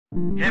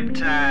Hip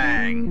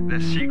tang!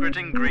 The secret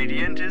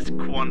ingredient is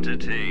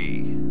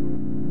quantity.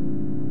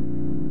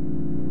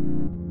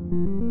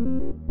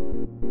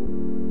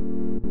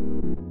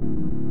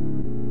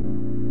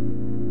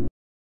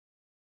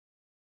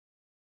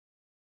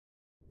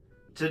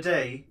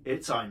 Today,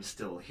 it's I'm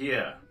Still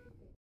Here.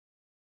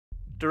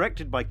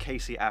 Directed by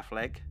Casey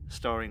Affleck,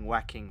 starring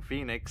Joaquin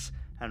Phoenix,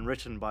 and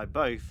written by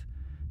both,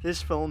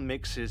 this film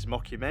mixes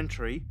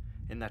mockumentary,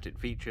 in that it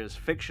features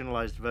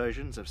fictionalized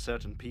versions of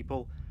certain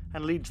people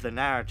and leads the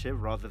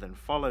narrative rather than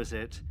follows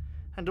it,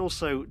 and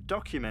also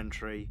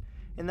documentary,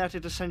 in that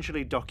it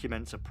essentially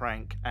documents a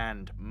prank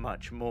and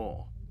much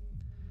more.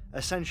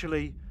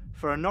 Essentially,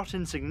 for a not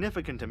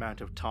insignificant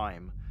amount of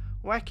time,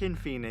 Joaquin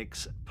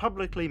Phoenix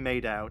publicly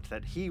made out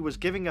that he was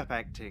giving up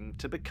acting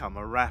to become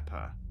a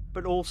rapper,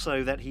 but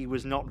also that he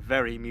was not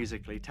very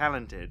musically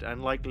talented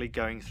and likely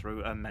going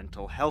through a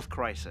mental health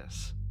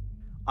crisis.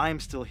 I'm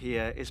Still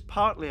Here is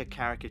partly a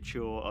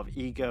caricature of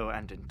ego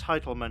and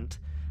entitlement,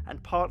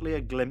 and partly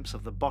a glimpse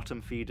of the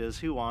bottom feeders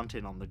who aren't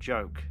in on the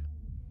joke.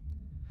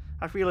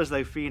 I feel as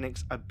though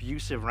Phoenix's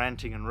abusive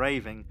ranting and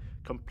raving,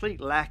 complete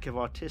lack of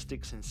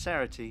artistic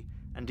sincerity,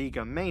 and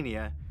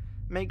egomania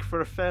make for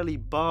a fairly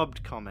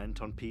barbed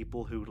comment on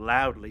people who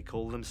loudly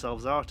call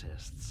themselves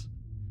artists.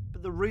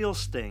 But the real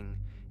sting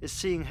is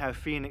seeing how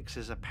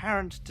Phoenix's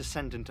apparent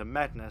descent into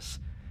madness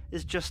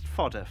is just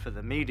fodder for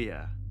the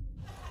media.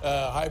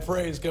 High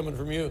praise coming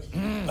from you.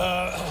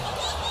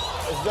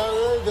 Is that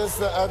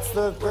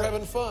really? We're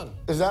having fun.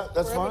 That's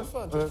We're fun? having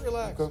fun. Just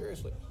relax, Okay.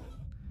 seriously.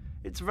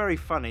 It's very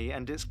funny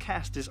and its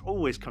cast is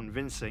always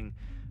convincing,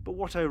 but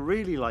what I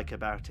really like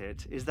about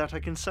it is that I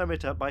can sum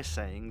it up by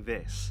saying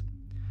this.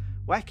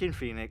 Joaquin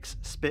Phoenix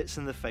spits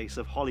in the face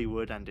of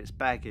Hollywood and its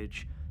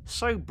baggage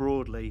so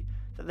broadly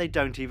that they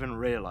don't even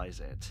realize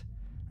it.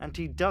 And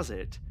he does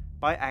it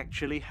by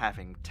actually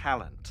having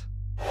talent.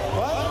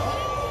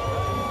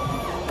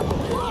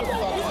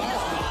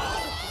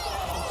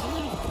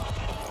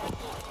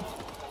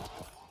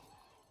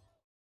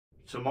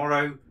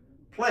 Tomorrow,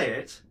 play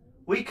it,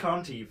 we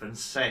can't even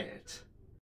say it.